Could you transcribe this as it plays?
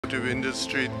automotive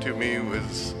industry to me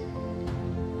was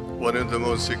one of the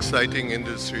most exciting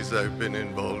industries I've been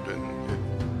involved in.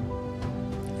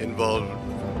 It involved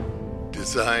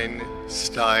design,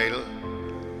 style,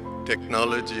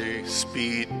 technology,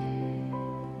 speed.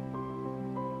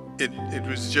 It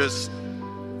was just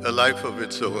a life of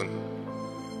its own.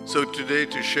 So today,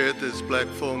 to share this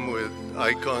platform with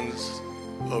icons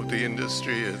of the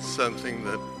industry is something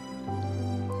that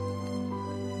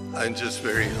I'm just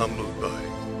very humbled by.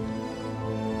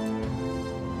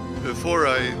 Before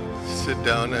I sit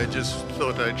down, I just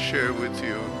thought I'd share with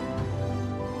you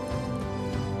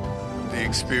the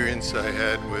experience I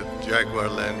had with Jaguar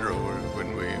Land Rover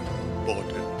when we bought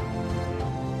it.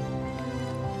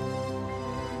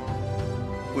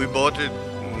 We bought it,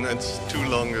 and that's too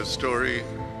long a story,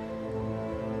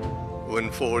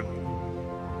 when Ford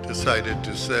decided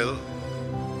to sell.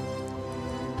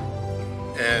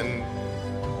 And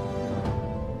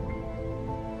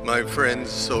my friends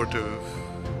sort of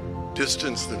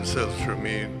distanced themselves from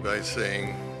me by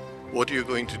saying, "What are you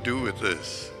going to do with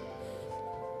this?"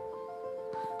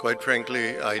 Quite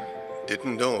frankly, I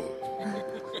didn't know.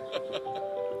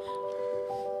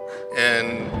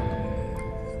 And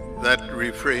that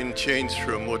refrain changed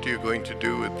from "what are you going to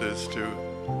do with this" to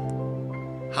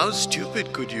 "how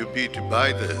stupid could you be to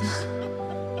buy this?"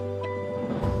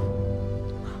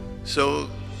 So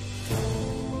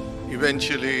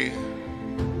eventually,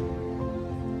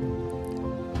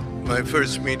 my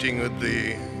first meeting with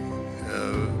the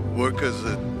workers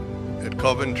at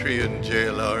Coventry and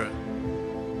JLR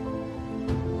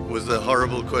was a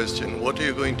horrible question. What are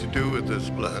you going to do with this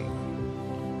plant?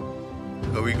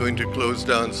 Are we going to close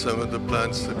down some of the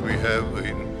plants that we have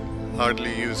in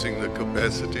hardly using the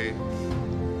capacity?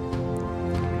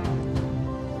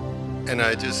 And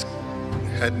I just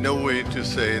had no way to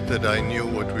say that I knew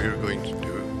what we were going to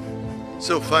do.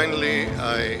 So finally,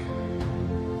 I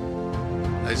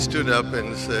stood up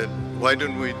and said, why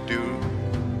don't we do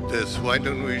this? Why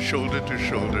don't we shoulder to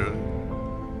shoulder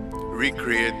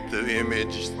recreate the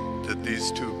image that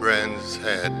these two brands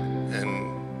had and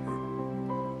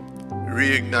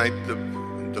reignite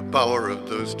the power of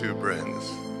those two brands?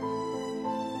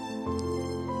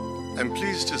 I'm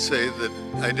pleased to say that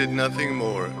I did nothing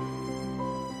more.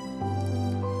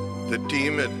 The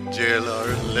team at JLR,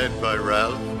 led by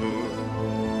Ralph,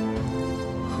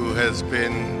 who has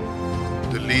been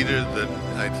the leader that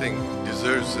I think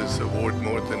deserves this award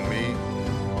more than me,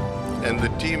 and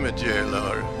the team at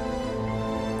JLR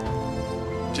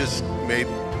just made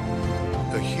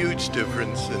a huge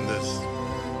difference in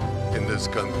this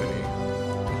company.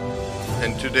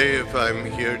 And today, if I'm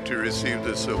here to receive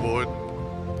this award,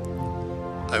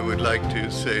 I would like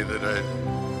to say that I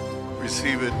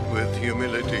receive it with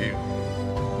humility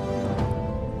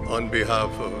on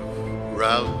behalf of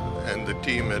Ralph and the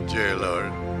team at JLR,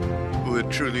 who are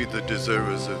truly the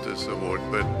deservers of this award.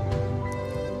 But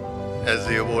as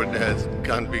the award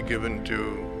can't be given to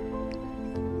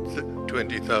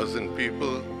 20,000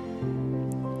 people,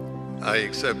 I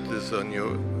accept this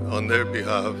on their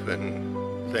behalf,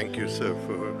 and thank you, sir,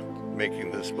 for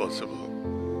making this possible.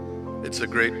 It's a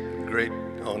great, great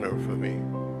honor for me.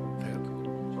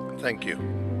 Thank you.